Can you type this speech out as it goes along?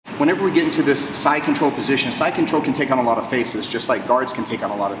whenever we get into this side control position, side control can take on a lot of faces, just like guards can take on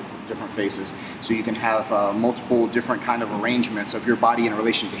a lot of different faces. So you can have multiple different kind of arrangements of your body in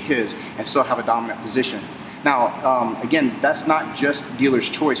relation to his and still have a dominant position. Now, again, that's not just dealer's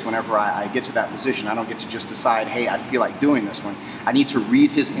choice whenever I get to that position. I don't get to just decide, hey, I feel like doing this one. I need to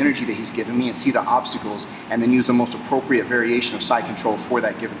read his energy that he's given me and see the obstacles and then use the most appropriate variation of side control for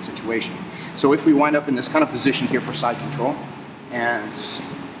that given situation. So if we wind up in this kind of position here for side control, and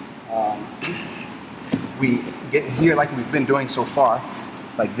we get in here like we've been doing so far,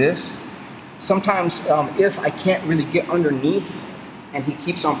 like this, sometimes if I can't really get underneath and he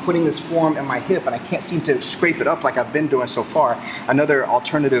keeps on putting this forearm in my hip and I can't seem to scrape it up like I've been doing so far, another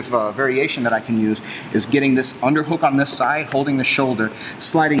alternative variation that I can use is getting this underhook on this side, holding the shoulder,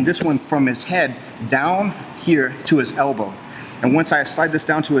 sliding this one from his head down here to his elbow. And once I slide this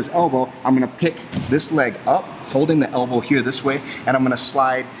down to his elbow, I'm gonna pick this leg up, holding the elbow here this way, and I'm gonna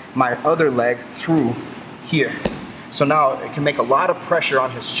slide my other leg through here. So now it can make a lot of pressure on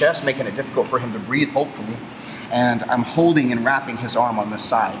his chest, making it difficult for him to breathe, hopefully. And I'm holding and wrapping his arm on this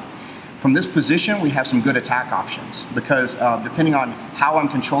side. From this position, we have some good attack options because depending on how I'm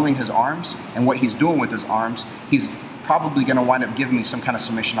controlling his arms and what he's doing with his arms, he's probably gonna wind up giving me some kind of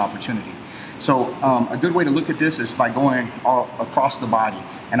submission opportunity. So a good way to look at this is by going all across the body.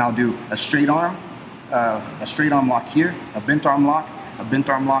 And I'll do a straight arm lock here, a bent arm lock,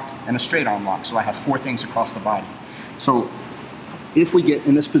 and a straight arm lock. So I have 4 things across the body. So if we get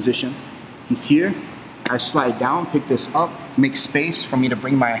in this position, he's here, I slide down, pick this up, make space for me to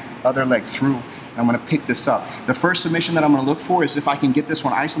bring my other leg through, and I'm gonna pick this up. The first submission that I'm gonna look for is if I can get this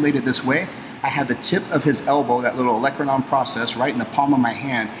one isolated this way, I have the tip of his elbow, that little olecranon process, right in the palm of my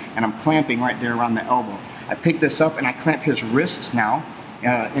hand, and I'm clamping right there around the elbow. I pick this up and I clamp his wrist now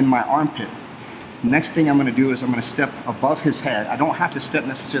in my armpit. Next thing I'm gonna do is I'm gonna step above his head. I don't have to step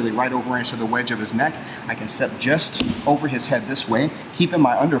necessarily right over into the wedge of his neck. I can step just over his head this way, keeping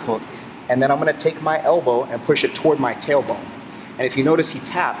my underhook, and then I'm gonna take my elbow and push it toward my tailbone. And if you notice, he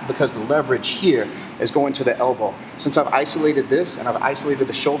tapped because the leverage here is going to the elbow. Since I've isolated this and I've isolated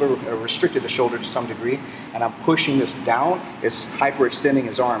the shoulder, or restricted the shoulder to some degree, and I'm pushing this down, it's hyperextending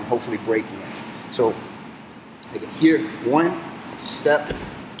his arm, hopefully breaking it. So I get here, 1, step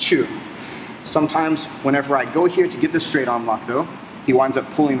 2. Sometimes whenever I go here to get this straight arm lock though, he winds up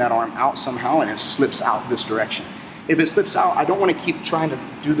pulling that arm out somehow and it slips out this direction. If it slips out, I don't want to keep trying to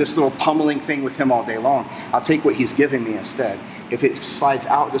do this little pummeling thing with him all day long. I'll take what he's giving me instead. If it slides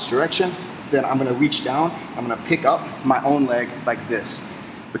out this direction, then I'm going to reach down, I'm going to pick up my own leg like this.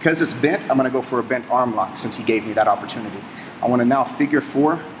 Because it's bent, I'm going to go for a bent arm lock since he gave me that opportunity. I want to now figure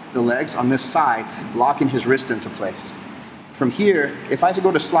 4 the legs on this side, locking his wrist into place. From here, if I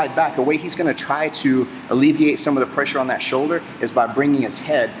go to slide back, a way he's gonna try to alleviate some of the pressure on that shoulder is by bringing his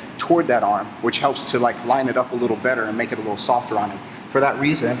head toward that arm, which helps to like line it up a little better and make it a little softer on him. For that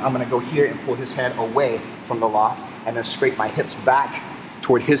reason, I'm gonna go here and pull his head away from the lock and then scrape my hips back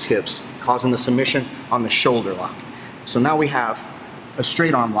toward his hips, causing the submission on the shoulder lock. So now we have a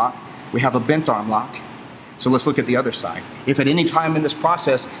straight arm lock, we have a bent arm lock. So let's look at the other side. If at any time in this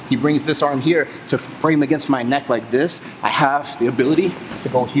process, he brings this arm here to frame against my neck like this, I have the ability to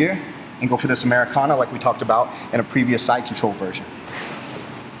go here and go for this Americana like we talked about in a previous side control version.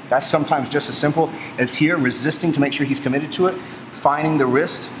 That's sometimes just as simple as here, resisting to make sure he's committed to it, finding the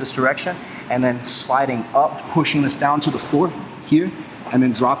wrist this direction, and then sliding up, pushing this down to the floor here, and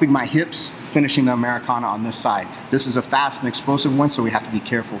then dropping my hips, finishing the Americana on this side. This is a fast and explosive one, so we have to be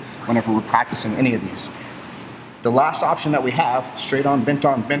careful whenever we're practicing any of these. The last option that we have, straight arm, bent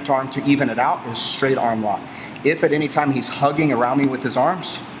arm to even it out, is straight arm lock. If at any time he's hugging around me with his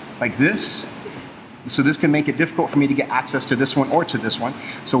arms, like this, so this can make it difficult for me to get access to this one or to this one.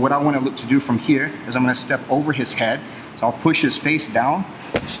 So what I want to look to do from here is I'm going to step over his head. So I'll push his face down,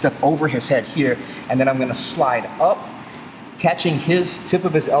 step over his head here, and then I'm going to slide up, catching his tip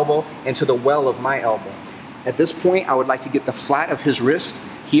of his elbow into the well of my elbow. At this point, I would like to get the flat of his wrist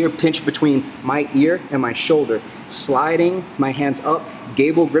here pinched between my ear and my shoulder, sliding my hands up,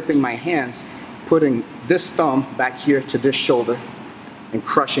 gable gripping my hands, putting this thumb back here to this shoulder and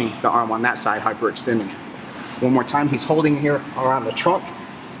crushing the arm on that side, hyperextending it. One more time, he's holding here around the trunk.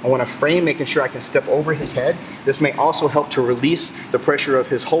 I want to frame, making sure I can step over his head. This may also help to release the pressure of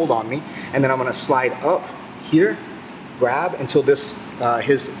his hold on me. And then I'm going to slide up here, grab until this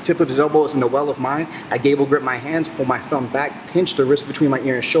his tip of his elbow is in the well of mine. I gable grip my hands, pull my thumb back, pinch the wrist between my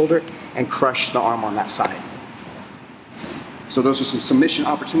ear and shoulder, and crush the arm on that side. So those are some submission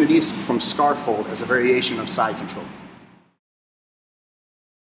opportunities from scarf hold as a variation of side control.